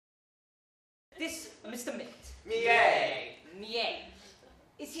This Mr. Mint. Mier. Mier.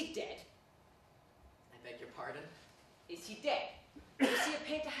 Is he dead? I beg your pardon? Is he dead? You see, a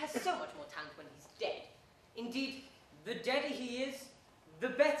painter has so much more talent when he's dead. Indeed, the deader he is, the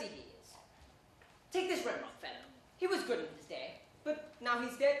better he is. Take this Rembrandt fellow. He was good in his day, but now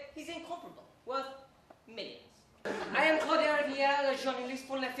he's dead, he's incomparable, worth millions. I am Claude Rivière, a journalist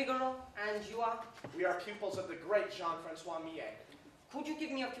for Le Figaro, and you are? We are pupils of the great Jean-Francois Millet. Could you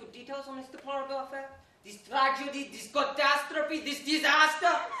give me a few details on this deplorable affair? This tragedy, this catastrophe, this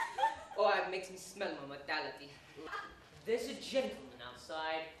disaster? Oh, it makes me smell my mortality. There's a gentleman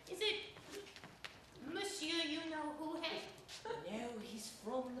outside. Is it Monsieur you know who has? No, he's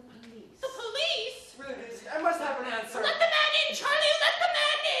from the police. The police? I must have an answer. Let the man in, Charlie! Let the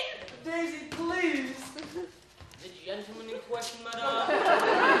man in! Daisy, please. The gentleman in question, madame.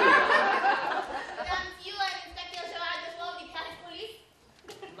 Madame, you are Inspector Gerard de the Paris Police?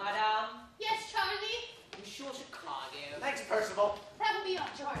 Madame, Yes, Charlie? you sure Chicago? Thanks, Percival. That will be all,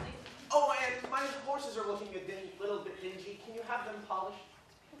 Charlie. Oh, and my horses are looking a little bit dingy. Can you have them polished?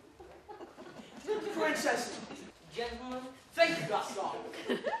 Princess. Gentlemen, thank you, Gaston.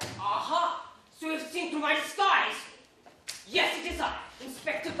 Aha! So you've seen through my disguise? Yes, it is I,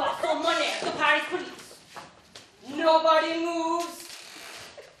 Inspector Gaston Monet of the Paris Police. Nobody moves.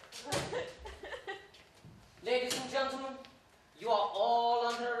 Ladies and gentlemen, you are all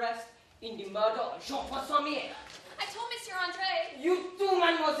under arrest in the murder of Jean-Francois Mier. I told Monsieur Andre. You too,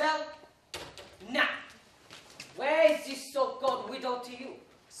 mademoiselle. Now, where is this so-called widow to you?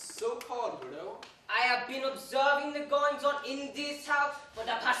 So-called widow? I have been observing the goings-on in this house for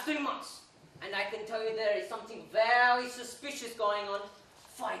the past 3 months, and I can tell you there is something very suspicious going on.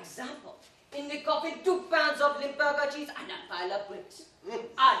 For example, in the coffin, 2 pounds of Limburger cheese and a pile of bricks.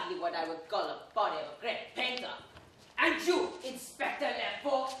 Hardly what I would call a body of a great painter. And you, Inspector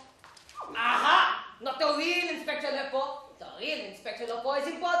Lefort. Aha! Not the real Inspector Lefort. The real Inspector Lefort is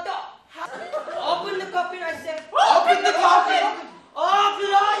in Bordeaux. Open the coffin, I said. Open the coffin! Oh,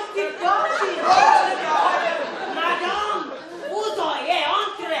 close the coffin! Madame, vous auriez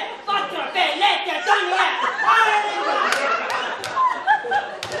entré votre bellette dernière!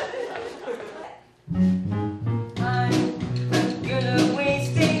 I'm gonna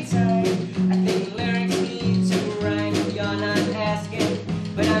wasting time. I think lyrics need to rhyme. You're not asking,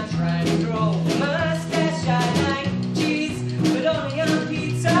 but I'm trying to grow a mustache. I like cheese, but only on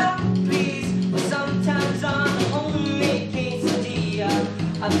pizza, please. Or sometimes on a homemade quesadilla.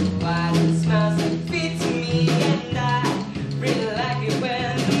 Otherwise, it smells like feet to me, and I really like it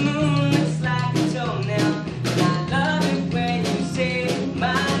when the moon looks like a toenail. And I love it when you say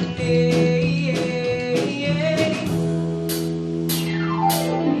my name.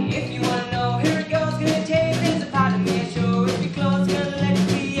 If you wanna know, here it goes, gonna take this apart of me. Show if you're close, gonna let you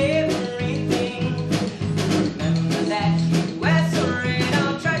see everything. Remember that you are sorry,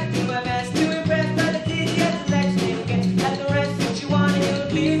 I'll try to do my best to impress, but it's easy as a let you get at the rest what you want, and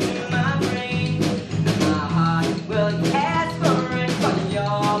it'll leave in my brain. And my heart will ask for it, but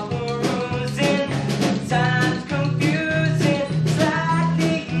you're perusing. At times confusing,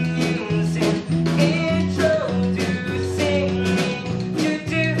 slightly amusing, introducing me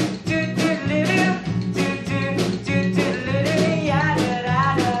to yada da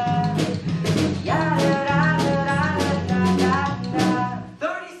yada da.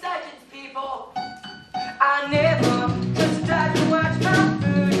 30 seconds, people. I never just try to watch my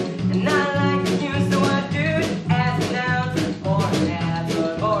food, and I like to use the word dude as a noun or an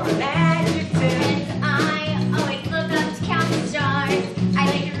adverb or an adjective. And I always look up to count the stars. I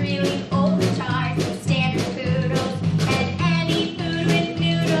like to really old charts with standard poodles and any food with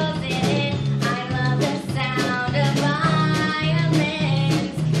noodles in it. I love the sound of violins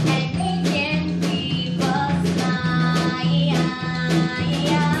and making people smile.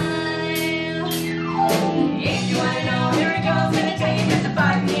 If you wanna know, here it goes, gonna tell you just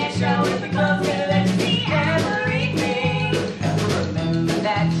about me. I show if we close, gonna let you see everything. Remember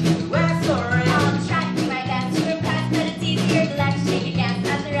that you are sorry. I'll try to do my best to impress, but it's easier to let you take a guess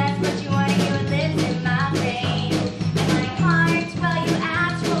at the rest. What you want to do and lives in my brain. And my heart, well, you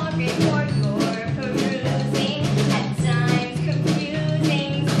ask for it for your perusing. At times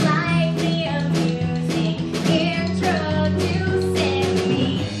confusing, slightly amusing, introducing me.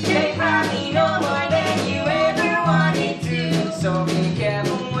 They probably know more than you ever wanted to, so be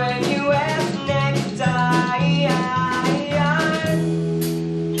careful when you ask next time.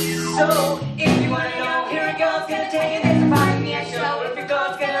 So, if you wanna know, here it goes, gonna tell you this about me. I show if it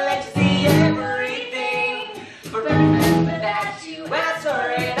goes, gonna let you see everything. But remember that you are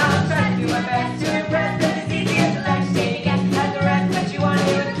sorry, and I'll try to do my best to impress, but it's easier to let you take a guess at the rest. What you wanna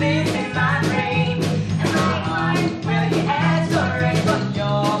do is live in my brain.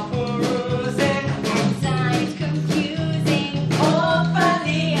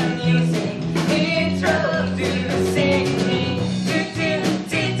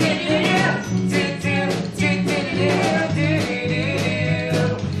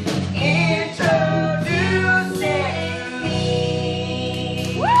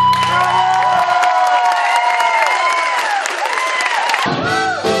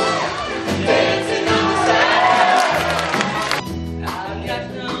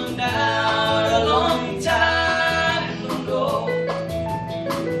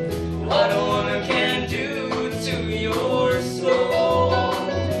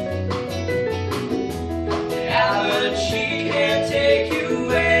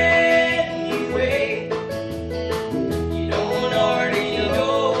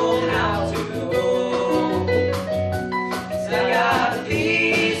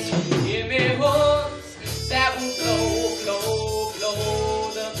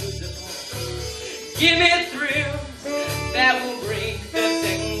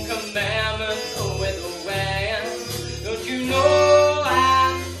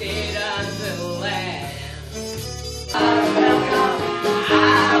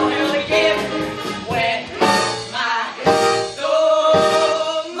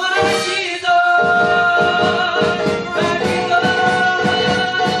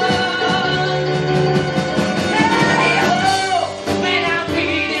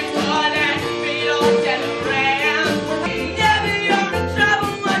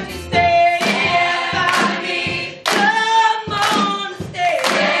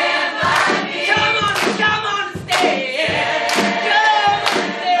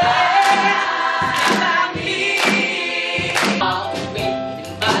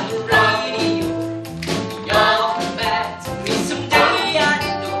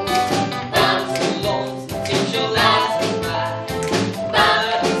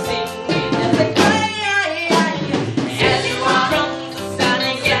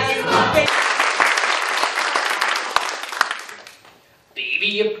 Baby,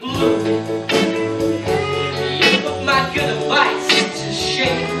 you're blue.